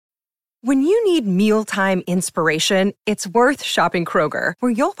When you need mealtime inspiration, it's worth shopping Kroger,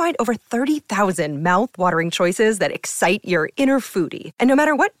 where you'll find over 30,000 mouth-watering choices that excite your inner foodie. And no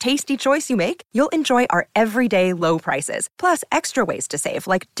matter what tasty choice you make, you'll enjoy our everyday low prices, plus extra ways to save,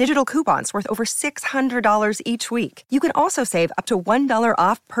 like digital coupons worth over $600 each week. You can also save up to $1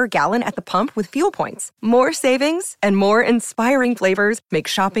 off per gallon at the pump with fuel points. More savings and more inspiring flavors make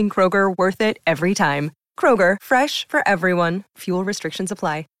shopping Kroger worth it every time. Kroger, fresh for everyone. Fuel restrictions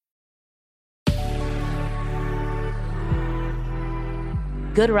apply.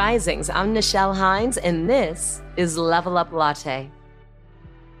 Good risings. I'm Nichelle Hines, and this is Level Up Latte.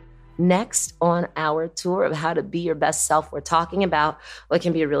 Next on our tour of how to be your best self, we're talking about what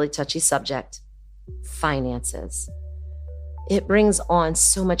can be a really touchy subject, finances. It brings on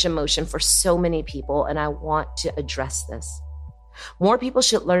so much emotion for so many people, and I want to address this. More people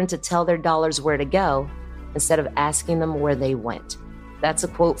should learn to tell their dollars where to go instead of asking them where they went. That's a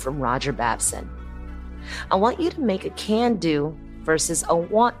quote from Roger Babson. I want you to make a can-do versus a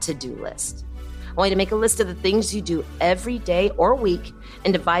want-to-do list. I want you to make a list of the things you do every day or week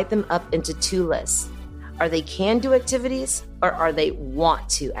and divide them up into two lists. Are they can-do activities or are they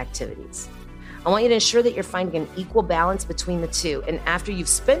want-to activities? I want you to ensure that you're finding an equal balance between the two, and after you've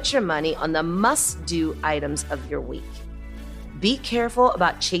spent your money on the must-do items of your week. Be careful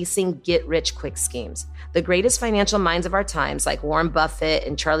about chasing get-rich-quick schemes. The greatest financial minds of our times, like Warren Buffett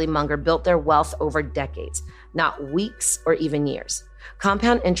and Charlie Munger, built their wealth over decades, not weeks or even years.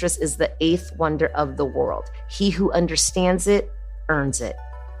 Compound interest is the eighth wonder of the world. He who understands it, earns it.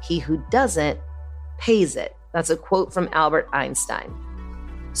 He who doesn't, pays it. That's a quote from Albert Einstein.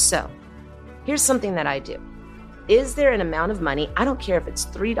 So, here's something that I do. Is there an amount of money, I don't care if it's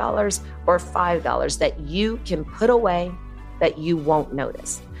 $3 or $5, that you can put away that you won't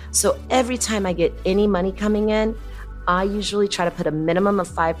notice? So every time I get any money coming in, I usually try to put a minimum of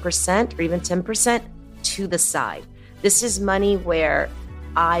 5% or even 10% to the side. This is money where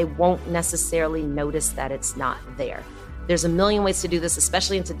I won't necessarily notice that it's not there. There's a million ways to do this,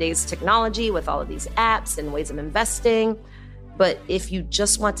 especially in today's technology with all of these apps and ways of investing. But if you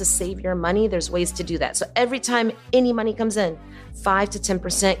just want to save your money, there's ways to do that. So every time any money comes in, 5 to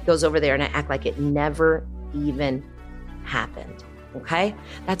 10% goes over there, and I act like it never even happened. Okay?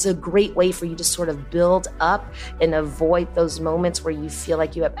 That's a great way for you to sort of build up and avoid those moments where you feel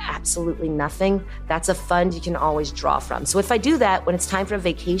like you have absolutely nothing. That's a fund you can always draw from. So if I do that, when it's time for a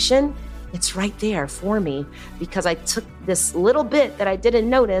vacation, it's right there for me because I took this little bit that I didn't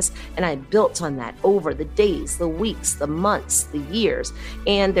notice and I built on that over the days, the weeks, the months, the years.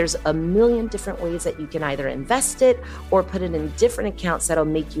 And there's a million different ways that you can either invest it or put it in different accounts that'll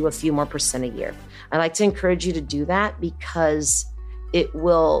make you a few more percent a year. I like to encourage you to do that because it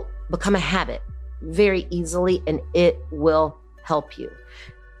will become a habit very easily and it will help you.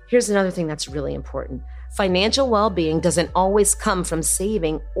 Here's another thing that's really important. Financial well-being doesn't always come from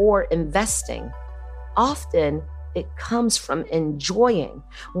saving or investing. Often it comes from enjoying.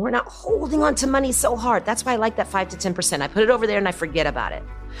 We're not holding on to money so hard. That's why I like that 5 to 10%. I put it over there and I forget about it.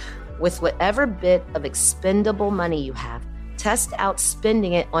 With whatever bit of expendable money you have, test out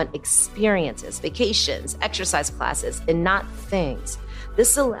spending it on experiences, vacations, exercise classes, and not things.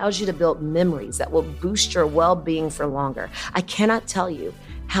 This allows you to build memories that will boost your well-being for longer. I cannot tell you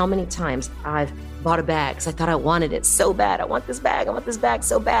how many times I've bought a bag because I thought I wanted it so bad. I want this bag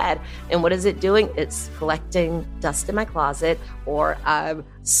so bad. And what is it doing? It's collecting dust in my closet, or I've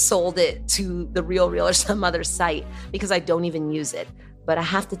sold it to The RealReal or some other site because I don't even use it. But I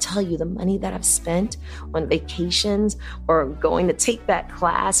have to tell you, the money that I've spent on vacations or going to take that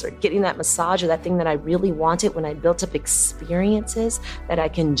class or getting that massage or that thing that I really wanted, when I built up experiences that I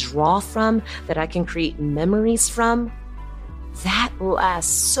can draw from, that I can create memories from, that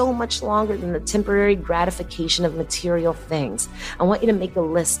lasts so much longer than the temporary gratification of material things. I want you to make a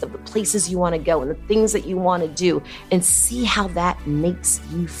list of the places you want to go and the things that you want to do and see how that makes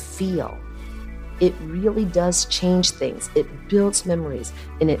you feel. It really does change things. It builds memories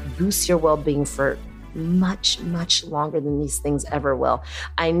and it boosts your well-being for much, much longer than these things ever will.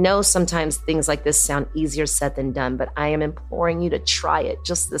 I know sometimes things like this sound easier said than done, but I am imploring you to try it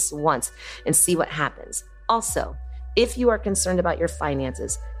just this once and see what happens. Also, if you are concerned about your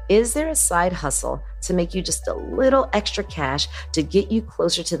finances, is there a side hustle to make you just a little extra cash to get you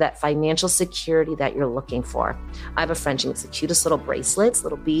closer to that financial security that you're looking for? I have a friend, she makes the cutest little bracelets,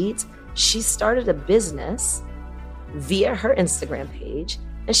 little beads. She started a business via her Instagram page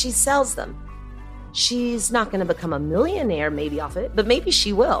and she sells them. She's not going to become a millionaire maybe off it, but maybe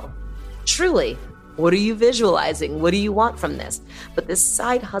she will. Truly, What are you visualizing? What do you want from this? But this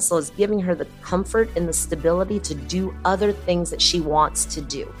side hustle is giving her the comfort and the stability to do other things that she wants to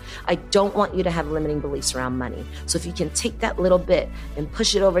do. I don't want you to have limiting beliefs around money. So if you can take that little bit and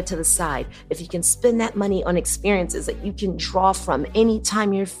push it over to the side, if you can spend that money on experiences that you can draw from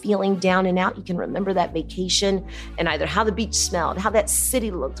anytime you're feeling down and out, you can remember that vacation and either how the beach smelled, how that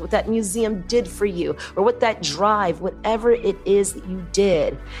city looked, what that museum did for you, or what that drive, whatever it is that you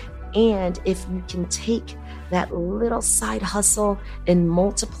did. And if you can take that little side hustle and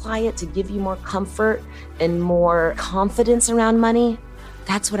multiply it to give you more comfort and more confidence around money,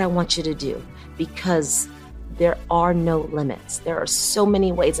 that's what I want you to do, because there are no limits. There are so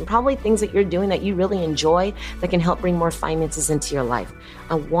many ways, and probably things that you're doing that you really enjoy that can help bring more finances into your life.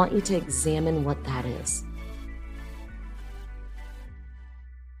 I want you to examine what that is.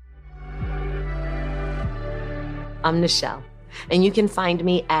 I'm Nichelle, and you can find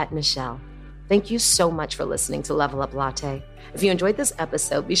me at Nichelle. Thank you so much for listening to Level Up Latte. If you enjoyed this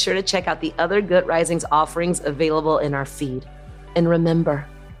episode, be sure to check out the other Good Risings offerings available in our feed. And remember,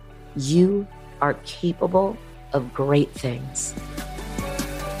 you are capable of great things.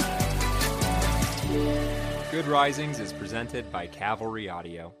 Good Risings is presented by Cavalry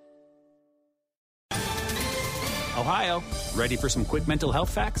Audio. Ohio, ready for some quick mental health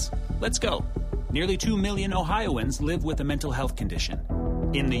facts? Let's go. Nearly 2 million Ohioans live with a mental health condition.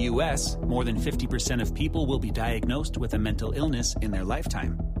 In the U.S., more than 50% of people will be diagnosed with a mental illness in their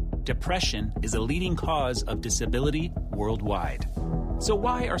lifetime. Depression is a leading cause of disability worldwide. So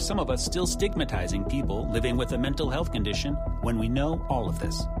why are some of us still stigmatizing people living with a mental health condition when we know all of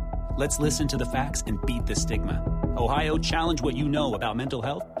this? Let's listen to the facts and beat the stigma. Ohio, challenge what you know about mental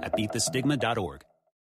health at beatthestigma.org.